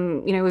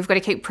we've got to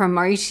keep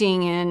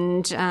promoting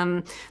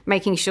and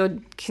making sure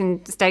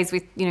stays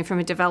with from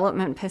a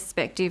development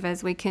perspective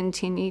as we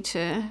continue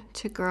to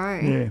grow.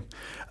 Yeah,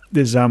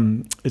 there's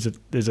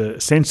a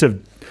sense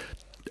of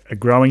a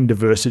growing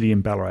diversity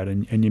in Ballarat,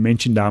 and you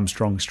mentioned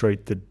Armstrong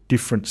Street, the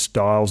different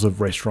styles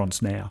of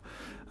restaurants now.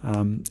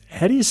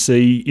 How do you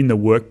see in the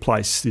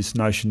workplace this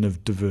notion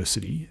of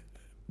diversity,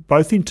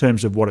 both in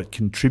terms of what it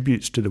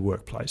contributes to the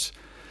workplace,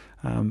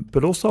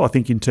 but also I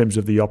think in terms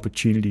of the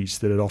opportunities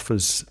that it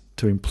offers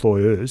to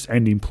employers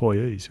and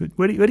employees?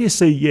 Where do you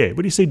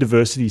see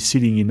diversity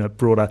sitting in a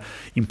broader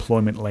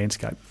employment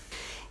landscape?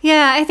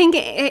 Yeah, I think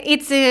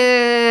it's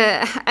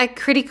a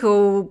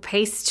critical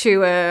piece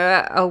to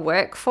a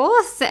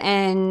workforce,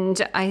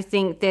 and I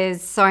think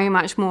there's so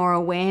much more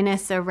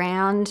awareness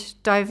around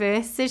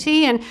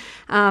diversity. And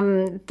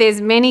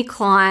there's many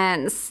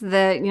clients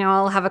that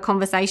I'll have a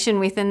conversation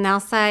with, and they'll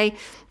say,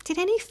 "Did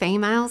any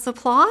females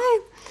apply?"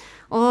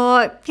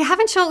 Or, "You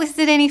haven't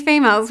shortlisted any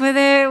females. Were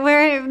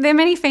there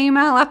many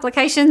female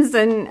applications?"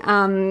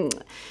 And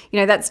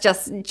that's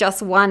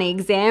just one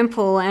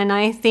example. And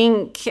I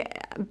think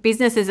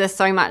businesses are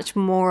so much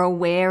more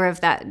aware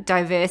of that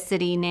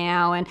diversity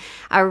now, and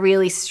are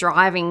really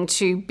striving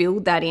to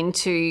build that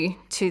into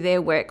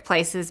their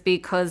workplaces,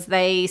 because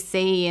they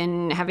see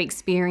and have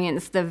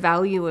experienced the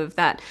value of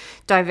that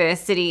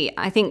diversity.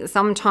 I think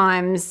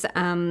sometimes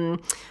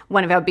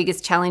one of our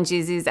biggest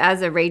challenges is,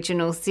 as a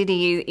regional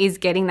city, is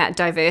getting that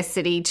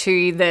diversity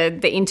to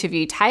the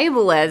interview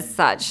table as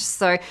such.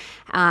 So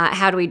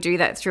how do we do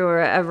that through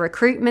a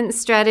recruitment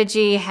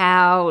strategy?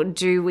 How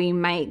do we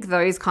make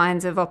those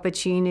kinds of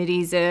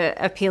opportunities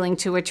appealing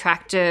to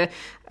attract a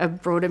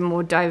broader,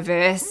 more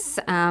diverse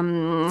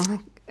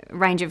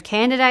range of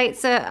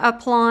candidates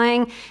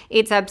applying?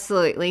 It's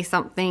absolutely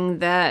something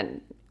that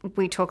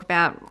we talk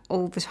about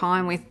all the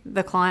time with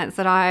the clients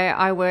that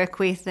I work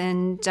with.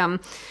 And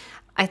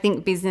I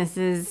think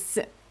businesses,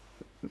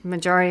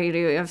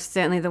 majority of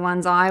certainly the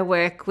ones I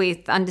work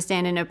with,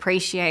 understand and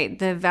appreciate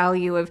the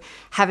value of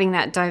having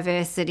that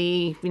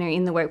diversity,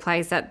 in the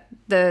workplace, at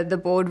the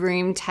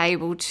boardroom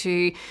table,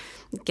 to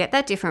get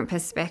that different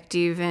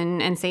perspective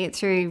and see it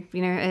through,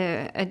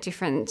 a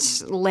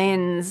different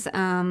lens.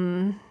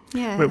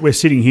 Yeah. We're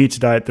sitting here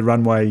today at the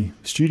Runway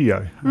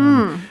studio.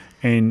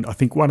 And I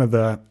think one of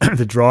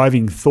the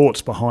driving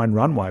thoughts behind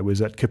Runway was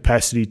that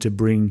capacity to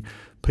bring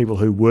people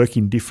who work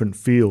in different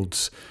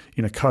fields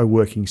in a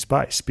co-working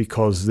space,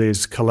 because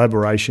there's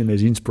collaboration,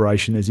 there's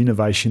inspiration, there's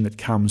innovation that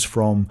comes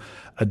from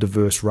a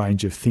diverse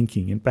range of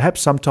thinking. And perhaps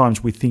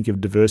sometimes we think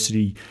of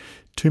diversity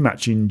too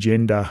much in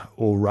gender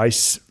or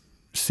race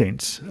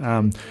sense,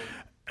 and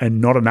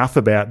not enough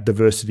about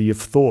diversity of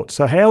thought.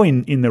 So how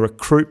in the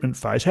recruitment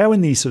phase, how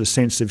in the sort of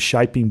sense of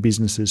shaping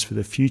businesses for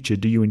the future,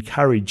 do you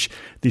encourage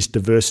this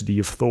diversity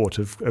of thought,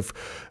 of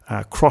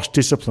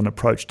cross-discipline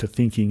approach to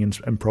thinking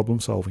and problem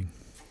solving?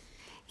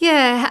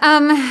 Yeah,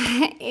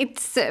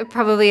 it's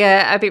probably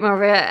a bit more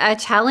of a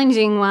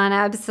challenging one,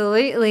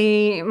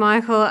 absolutely,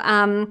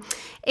 Michael.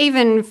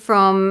 Even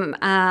from,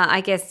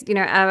 I guess,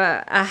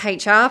 a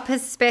HR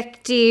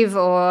perspective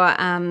or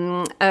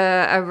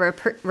a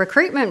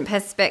recruitment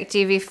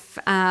perspective, if,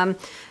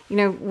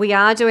 we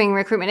are doing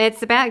recruitment,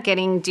 it's about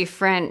getting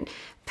different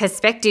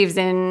perspectives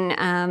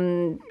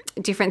and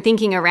different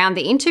thinking around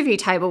the interview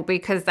table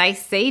because they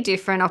see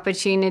different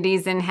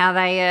opportunities and how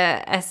they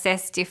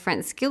assess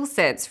different skill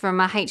sets. From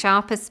a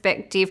HR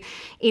perspective,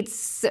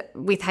 it's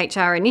with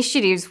HR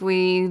initiatives,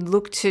 we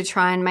look to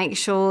try and make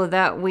sure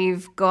that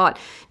we've got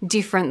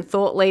different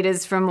thought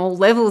leaders from all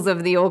levels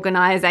of the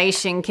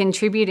organisation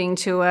contributing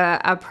to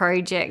a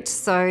project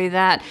so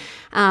that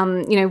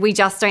we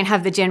just don't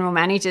have the general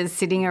managers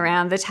sitting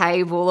around the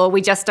table, or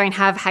we just don't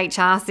have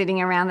HR sitting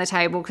around the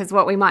table, because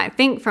what we might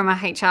think from a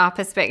HR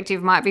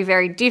perspective might be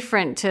very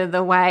different to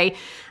the way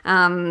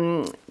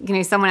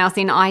someone else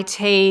in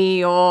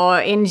IT or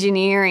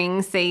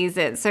engineering sees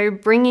it. So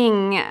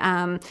bringing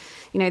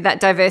that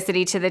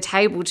diversity to the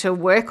table to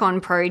work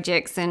on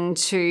projects and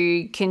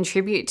to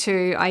contribute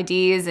to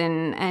ideas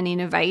and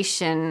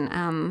innovation,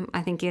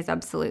 I think is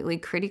absolutely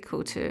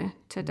critical to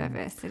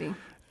diversity.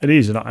 It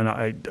is, and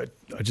I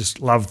just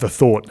love the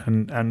thought,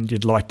 and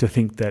you'd like to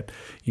think that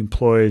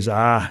employers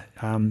are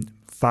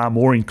far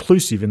more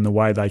inclusive in the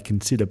way they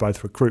consider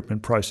both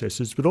recruitment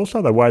processes, but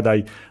also the way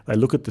they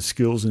look at the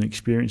skills and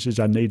experiences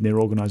they need in their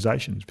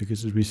organisations.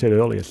 Because as we said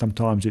earlier,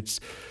 sometimes it's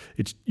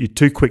you're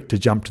too quick to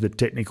jump to the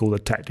technical, the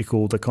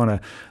tactical, the kind of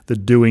the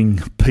doing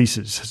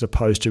pieces, as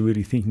opposed to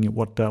really thinking at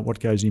what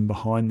goes in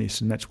behind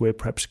this, and that's where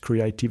perhaps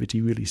creativity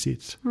really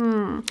sits.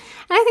 And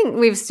I think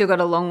we've still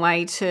got a long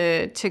way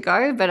to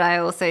go, but I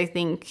also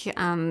think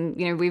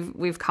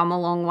we've come a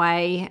long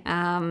way.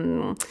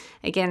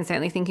 Again,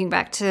 certainly thinking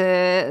back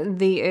to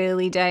the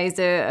early days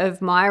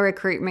of my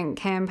recruitment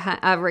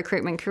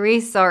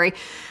career.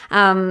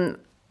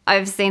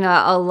 I've seen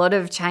a lot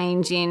of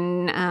change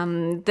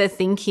in the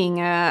thinking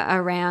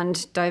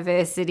around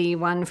diversity,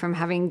 one from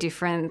having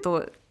different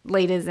thought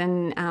leaders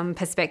and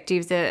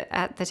perspectives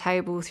at the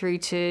table through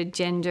to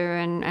gender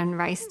and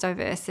race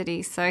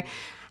diversity. So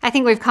I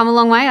think we've come a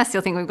long way. I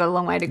still think we've got a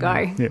long way to go.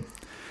 Yeah.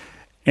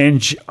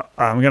 Ange,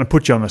 I'm going to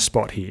put you on the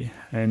spot here,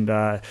 and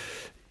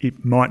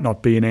it might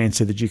not be an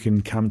answer that you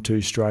can come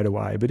to straight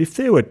away, but if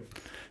there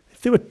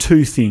were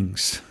two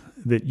things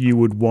that you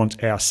would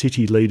want our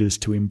city leaders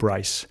to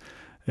embrace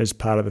as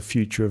part of the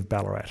future of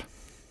Ballarat,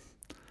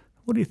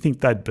 what do you think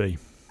they'd be?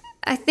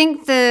 I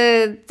think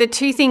the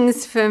two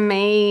things for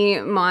me,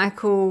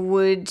 Michael,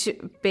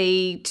 would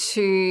be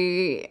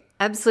to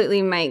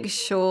absolutely make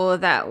sure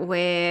that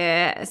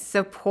we're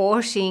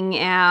supporting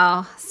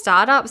our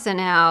startups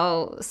and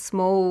our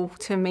small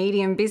to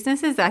medium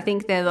businesses. I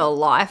think they're the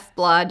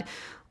lifeblood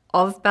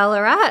of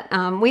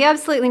Ballarat. We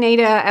absolutely need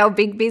our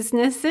big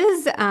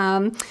businesses,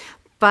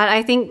 but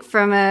I think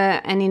from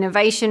an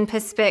innovation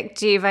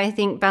perspective, I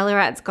think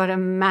Ballarat's got a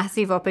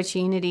massive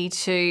opportunity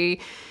to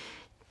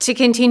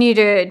continue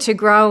to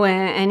grow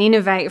and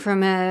innovate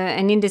from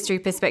an industry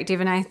perspective,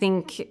 and I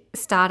think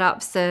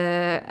startups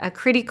are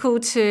critical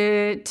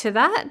to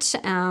that,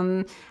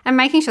 and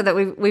making sure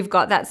that we've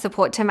got that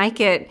support to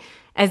make it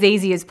as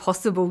easy as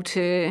possible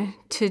to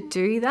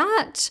do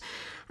that.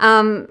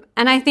 And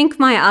I think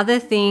my other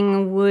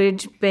thing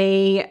would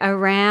be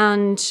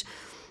around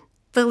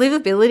the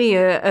livability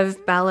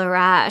of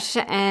Ballarat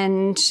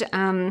and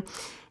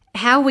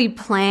how we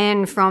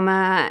plan from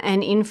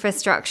an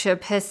infrastructure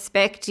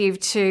perspective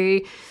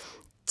to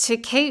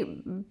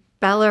keep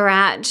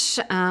Ballarat,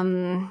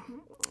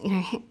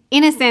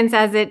 in a sense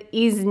as it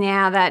is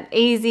now, that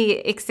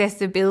easy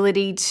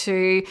accessibility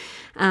to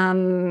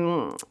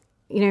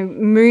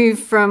move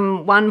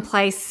from one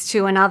place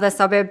to another,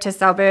 suburb to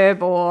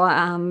suburb,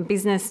 or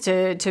business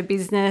to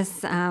business,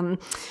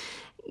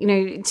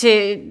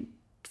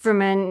 from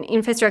an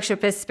infrastructure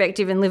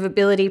perspective and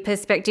livability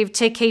perspective,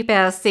 to keep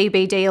our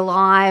CBD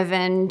alive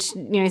and,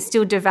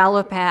 still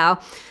develop our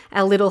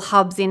little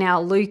hubs in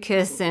our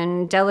Lucas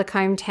and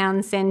Delacombe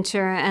Town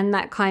Centre and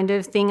that kind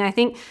of thing. I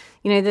think,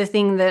 the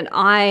thing that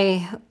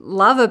I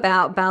love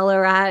about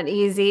Ballarat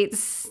is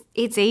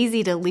it's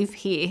easy to live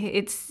here.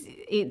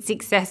 It's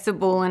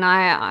accessible, and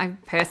I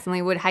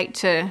personally would hate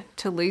to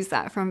lose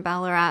that from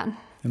Ballarat.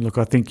 And look,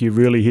 I think you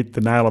really hit the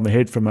nail on the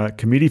head from a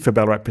Committee for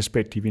Ballarat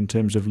perspective in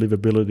terms of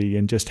livability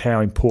and just how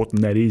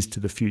important that is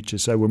to the future.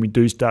 So when we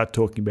do start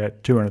talking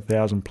about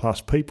 200,000 plus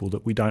people,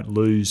 that we don't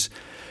lose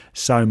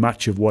so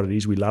much of what it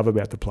is we love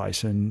about the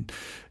place. And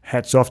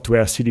hats off to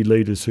our city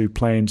leaders who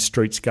plan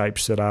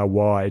streetscapes that are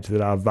wide,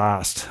 that are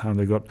vast.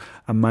 They've got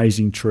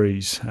amazing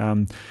trees.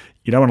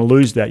 You don't want to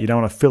lose that. You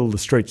don't want to fill the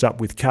streets up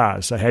with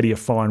cars. So how do you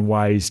find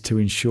ways to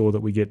ensure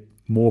that we get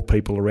more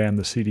people around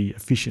the city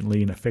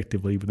efficiently and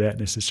effectively without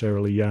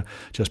necessarily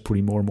just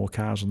putting more and more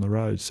cars on the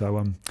road?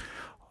 So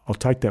I'll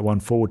take that one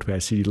forward to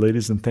our city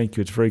leaders, and thank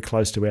you. It's very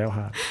close to our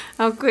heart.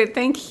 Oh, good.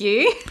 Thank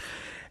you.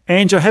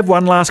 Ange, I have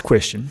one last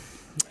question,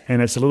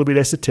 and it's a little bit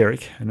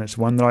esoteric, and it's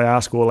one that I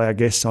ask all our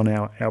guests on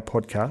our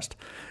podcast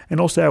and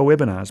also our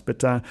webinars.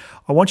 But I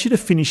want you to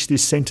finish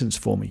this sentence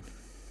for me.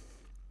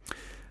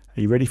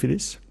 Are you ready for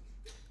this?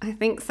 I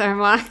think so,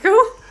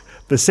 Michael.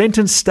 The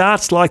sentence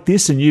starts like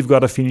this, and you've got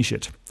to finish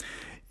it.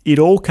 It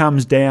all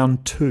comes down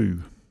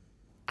to.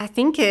 I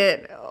think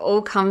it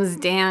all comes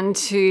down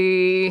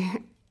to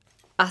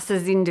us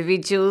as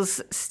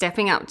individuals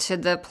stepping up to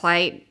the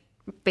plate,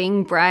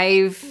 being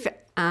brave,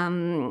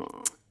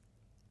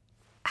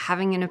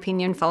 having an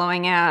opinion,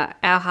 following our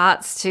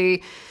hearts to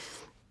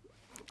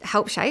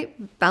help shape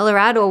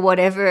Ballarat or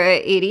whatever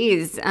it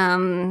is.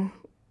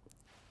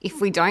 If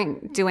we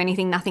don't do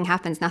anything, nothing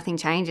happens, nothing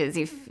changes.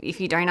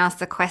 If you don't ask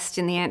the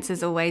question, the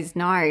answer's always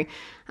no.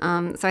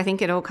 So I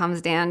think it all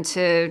comes down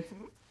to,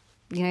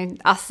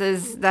 us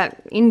as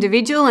that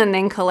individual, and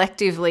then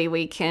collectively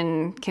we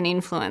can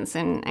influence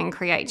and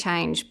create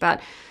change.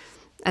 But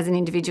as an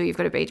individual, you've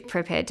got to be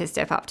prepared to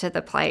step up to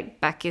the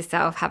plate, back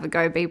yourself, have a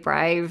go, be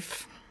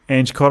brave.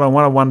 Ange Cotton,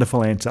 what a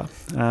wonderful answer.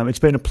 It's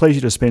been a pleasure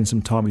to spend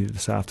some time with you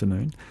this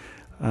afternoon.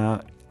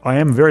 I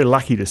am very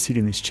lucky to sit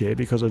in this chair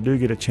because I do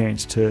get a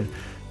chance to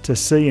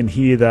see and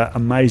hear the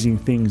amazing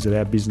things that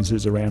our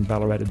businesses around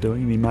Ballarat are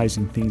doing, the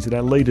amazing things that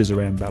our leaders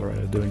around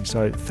Ballarat are doing.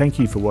 So thank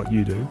you for what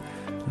you do.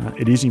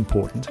 It is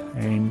important,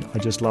 and I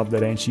just love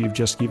that answer you've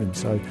just given.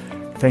 So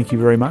thank you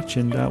very much,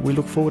 and we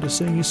look forward to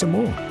seeing you some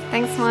more.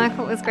 Thanks,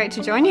 Michael. It was great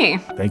to join you.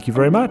 Thank you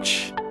very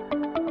much.